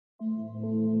So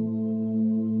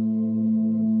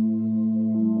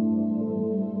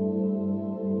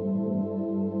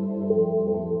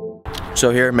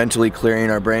here, mentally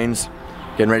clearing our brains,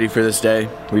 getting ready for this day.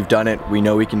 We've done it, we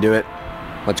know we can do it.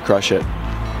 Let's crush it.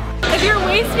 If your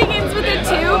waist begins with a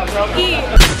 2, eat.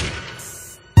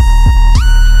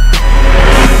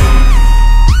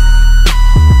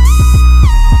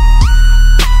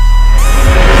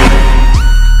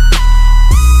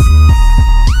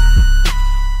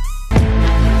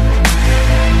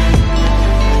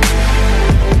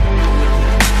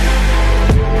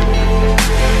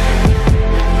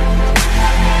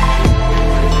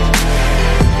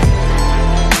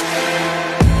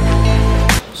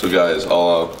 So guys,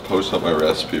 I'll post up my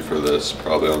recipe for this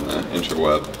probably on the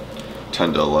interweb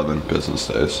 10 to 11 business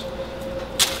days.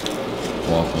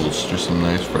 Waffles, just some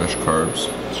nice fresh carbs.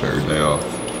 Start your day off.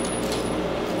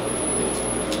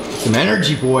 Some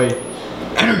energy, boy.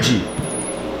 Energy.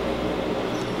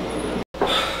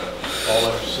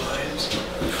 All exercise.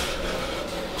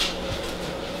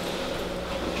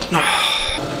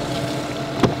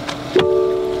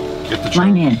 Get the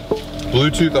Line in.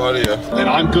 Bluetooth audio. And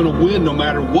I'm gonna win no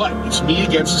matter what. It's me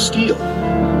against the steel.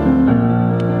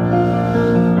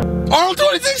 Arnold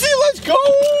 2016, let's go!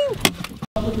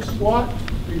 With the squat,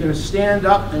 you're going to stand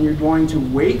up and you're going to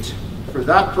wait for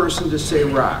that person to say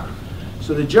rack.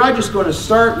 So the judge is going to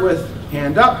start with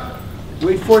hand up,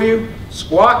 wait for you,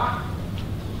 squat,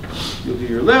 you'll do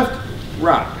your lift,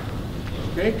 rack.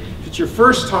 Okay? If it's your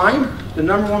first time, the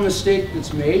 #1 mistake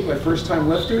that's made by first time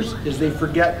lifters is they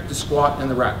forget the squat and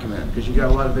the rack command because you got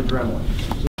a lot of adrenaline.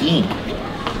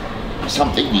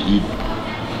 Something that you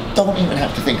don't even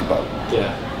have to think about.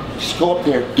 Yeah. Just go up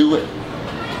there, do it.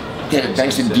 Get it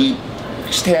nice and deep.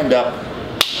 Stand up.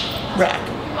 Rack.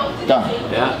 Done.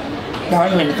 Yeah. Now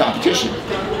you're in the competition.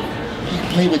 You can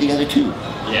play with the other two.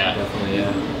 Yeah, definitely,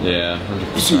 yeah. Yeah,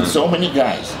 100%. You see so many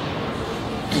guys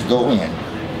just go in.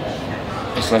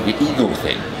 It's like an ego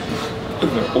thing. I'm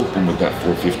gonna open with that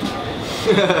 450.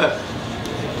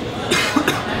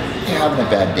 They're having a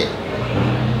bad day.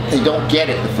 They don't get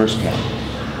it the first time.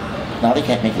 Now they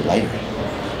can't make it lighter.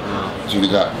 So we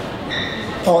got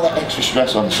all that extra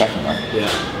stress on the second one. Yeah.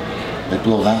 They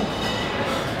blow down.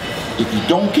 If you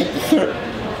don't get the third,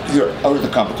 you're out of the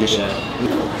competition.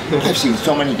 Yeah. I've seen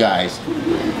so many guys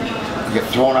get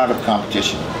thrown out of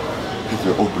competition because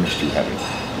their opener's too heavy.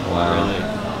 Wow.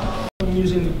 When I'm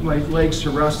using my legs to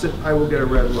rest it, I will get a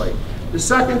red light. The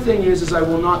second thing is I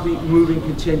will not be moving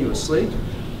continuously.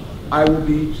 I will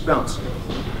be bouncing,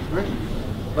 right?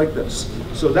 Like this.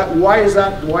 So that why is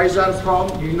that a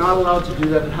problem? You're not allowed to do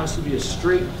that. It has to be a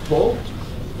straight pull.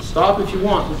 Stop if you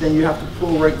want, but then you have to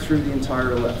pull right through the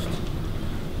entire lift.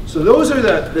 So those are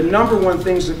the #1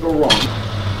 things that go wrong.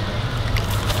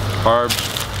 Carbs,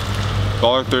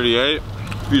 $1.38.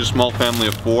 Feed a small family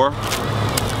of 4.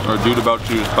 Our dude about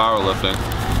to use powerlifting.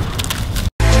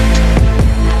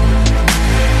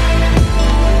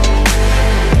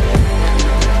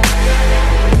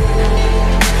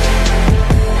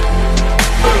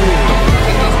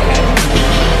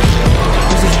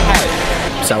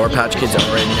 Sour Patch Kids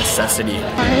are a necessity.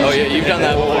 Oh yeah, you've done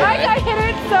that before. I hit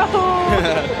it so.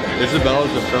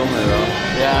 Isabella's a film it though.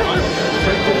 Yeah.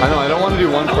 I know, I don't want to do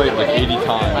one plate like 80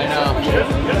 times. I know.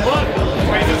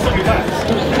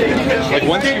 Like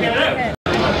once you...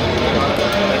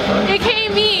 AKA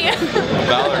me.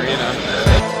 Ballerina.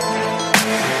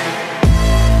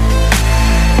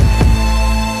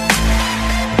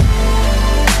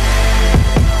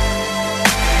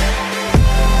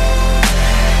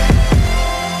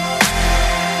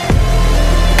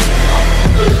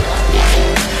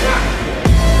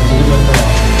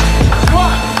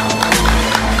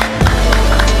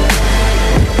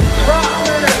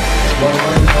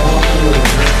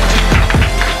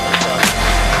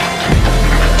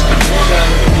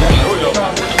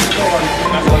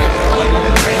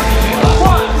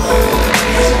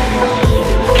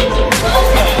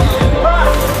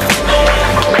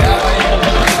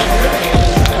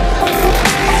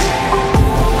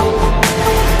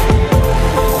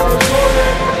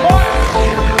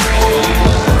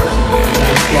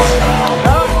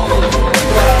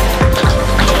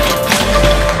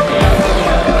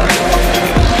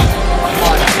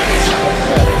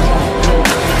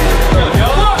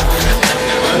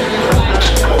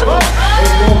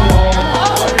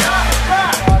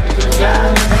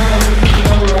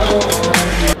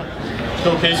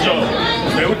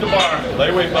 Stay with the bar.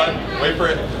 Lay weight, bud. Wait for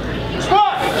it.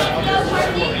 Squat!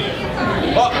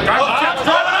 Oh, Drop it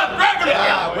up! Grab it!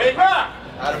 yeah, wait.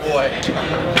 Attaboy.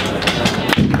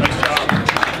 Nice job.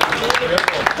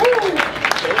 Careful. Woo! I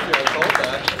told you, I told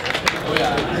that. Oh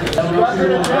yeah.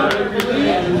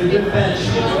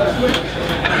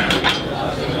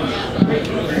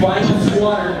 Final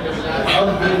squat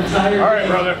of the entire All right,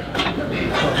 brother.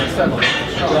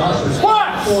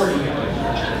 Squat! 40.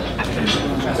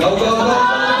 Go, go, go!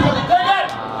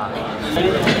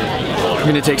 I'm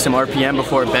gonna take some RPM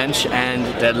before bench and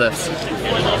deadlifts.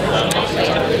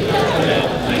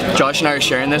 Josh and I are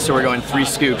sharing this, so we're going 3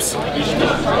 scoops.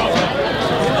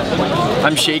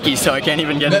 I'm shaky, so I can't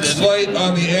even get it in. Next flight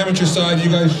on the amateur side,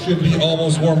 you guys should be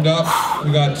almost warmed up.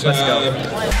 We got. Let's go.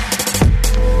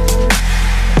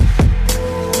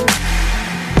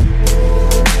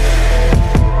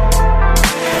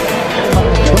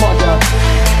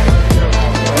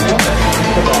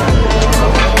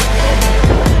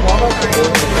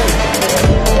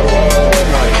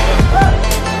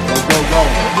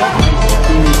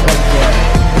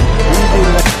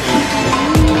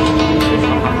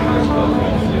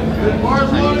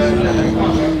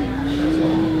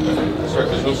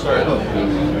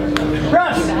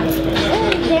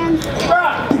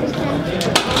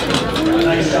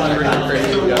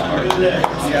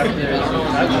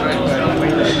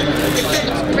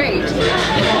 Great.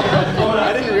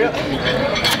 I didn't realize.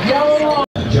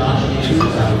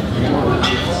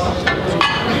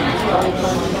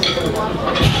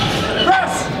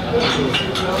 Press!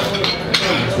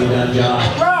 See that, Josh.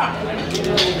 Rock!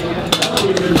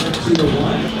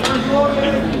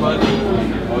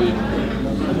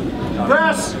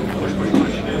 Press!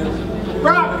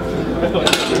 Rock!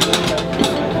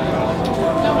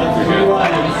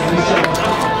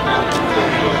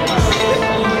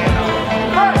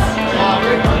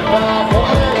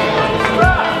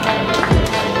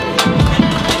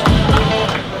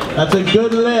 That's a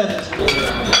good lift.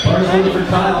 Bars over for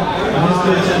Kyle. In this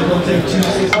case, we'll take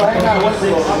 260.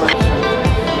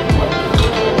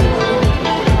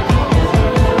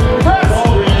 Press!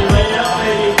 Lay it out,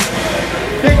 baby.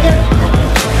 Kick it.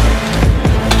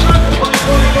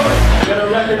 Got a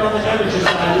record on the amateur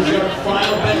side. This is our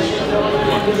final bench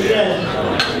to the end.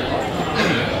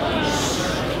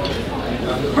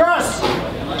 Press!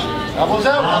 Elbows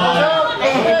out, elbows out.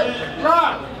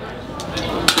 Rock!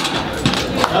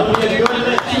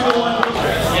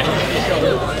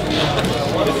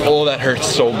 Oh, that hurts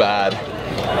so bad.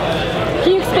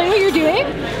 Can you explain what you're doing?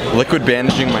 Liquid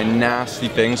bandaging my nasty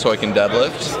thing so I can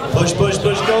deadlift. Push, push,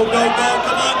 push, go, go, go.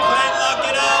 Come on, Glenn, lock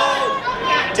it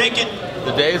out. Take it.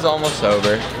 The day is almost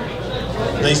over.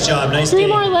 Nice job, nice 3 day.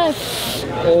 more lifts.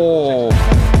 Oh.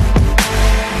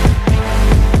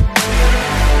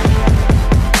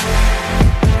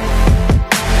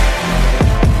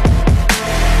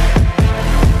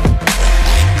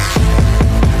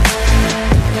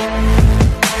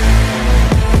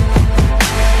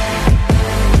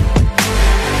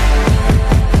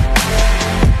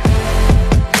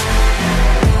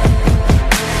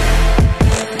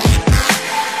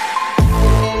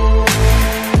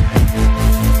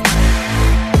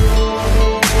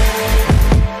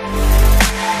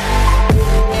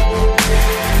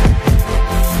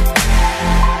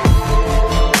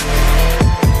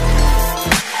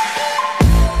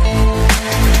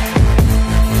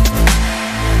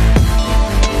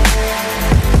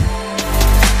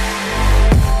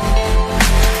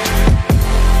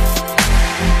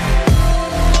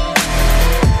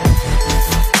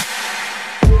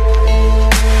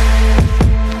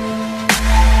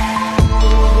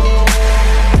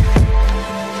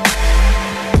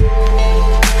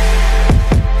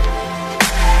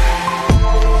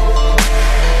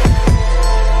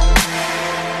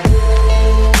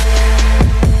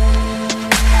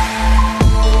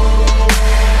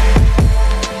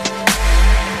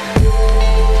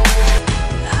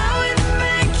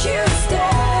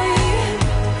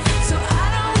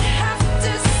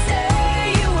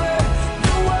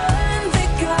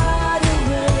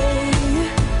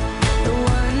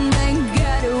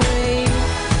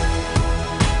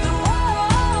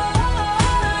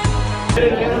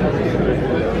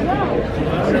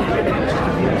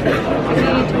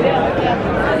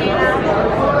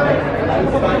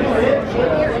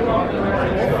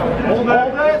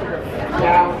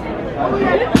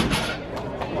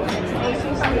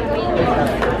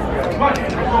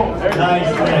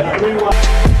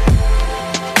 Nice.